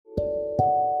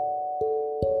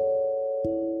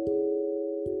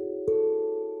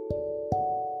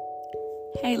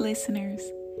Hey listeners,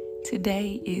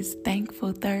 today is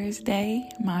Thankful Thursday,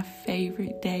 my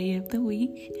favorite day of the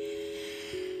week.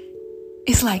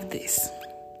 It's like this.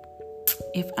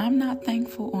 If I'm not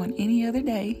thankful on any other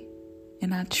day,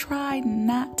 and I try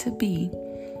not to be,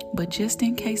 but just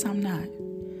in case I'm not,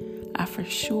 I for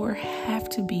sure have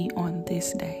to be on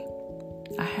this day.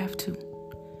 I have to.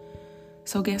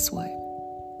 So guess what?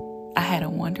 I had a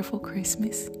wonderful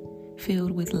Christmas filled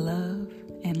with love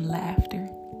and laughter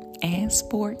and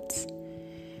sports.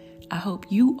 I hope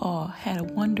you all had a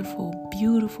wonderful,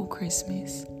 beautiful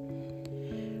Christmas.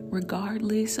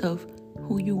 Regardless of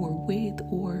who you were with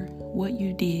or what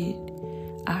you did,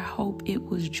 I hope it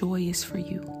was joyous for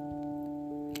you.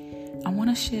 I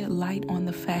want to shed light on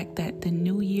the fact that the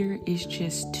new year is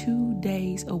just 2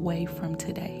 days away from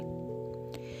today.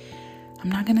 I'm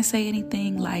not going to say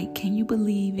anything like, can you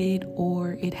believe it?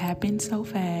 Or it happened so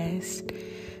fast.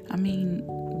 I mean,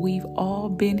 we've all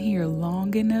been here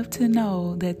long enough to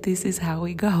know that this is how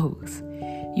it goes.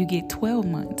 You get 12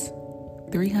 months,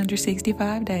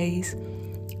 365 days,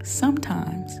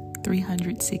 sometimes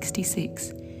 366,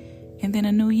 and then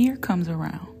a new year comes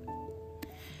around.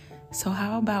 So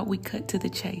how about we cut to the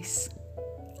chase?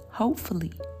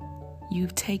 Hopefully,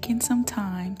 you've taken some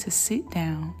time to sit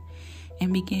down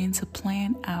and begin to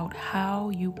plan out how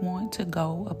you want to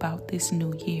go about this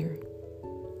new year.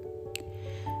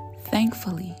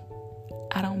 Thankfully,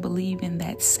 I don't believe in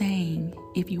that saying,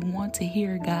 if you want to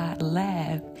hear God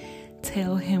laugh,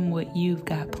 tell him what you've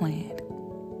got planned.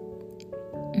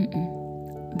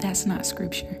 That's not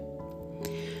scripture.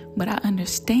 But I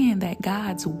understand that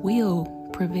God's will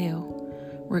prevail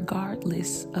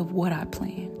regardless of what I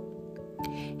plan.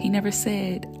 He never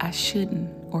said I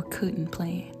shouldn't or couldn't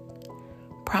plan.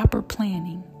 Proper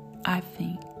planning, I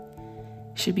think,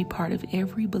 should be part of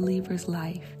every believer's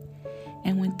life.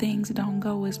 And when things don't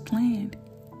go as planned,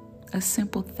 a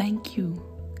simple thank you,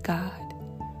 God,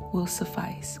 will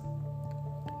suffice.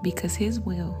 Because his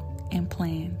will and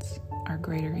plans are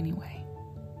greater anyway.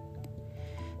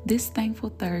 This Thankful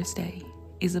Thursday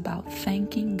is about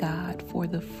thanking God for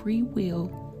the free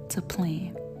will to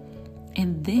plan.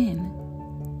 And then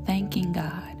thanking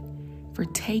God for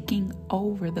taking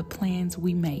over the plans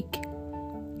we make.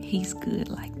 He's good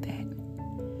like that.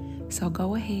 So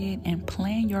go ahead and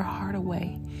plan your heart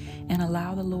away and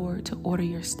allow the Lord to order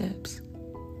your steps.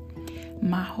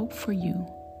 My hope for you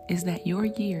is that your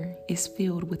year is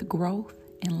filled with growth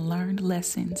and learned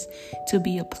lessons to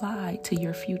be applied to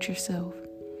your future self.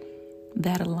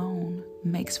 That alone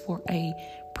makes for a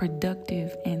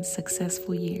productive and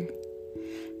successful year.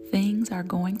 Things are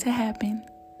going to happen,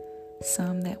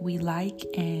 some that we like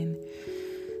and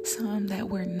some that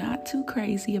we're not too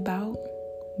crazy about,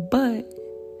 but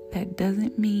that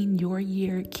doesn't mean your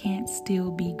year can't still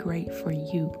be great for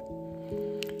you.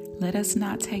 Let us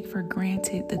not take for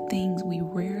granted the things we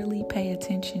rarely pay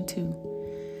attention to,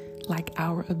 like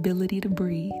our ability to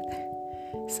breathe.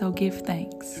 So give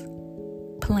thanks,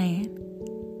 plan,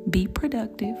 be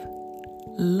productive,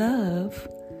 love,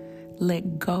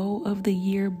 let go of the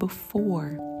year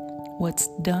before. What's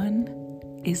done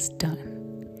is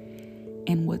done,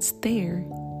 and what's there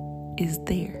is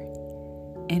there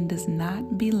and does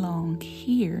not belong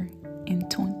here in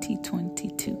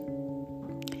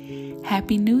 2022.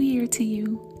 Happy New Year to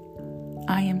you.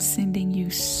 I am sending you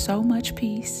so much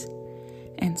peace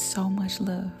and so much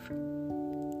love.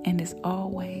 And as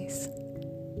always,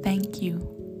 thank you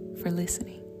for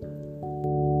listening.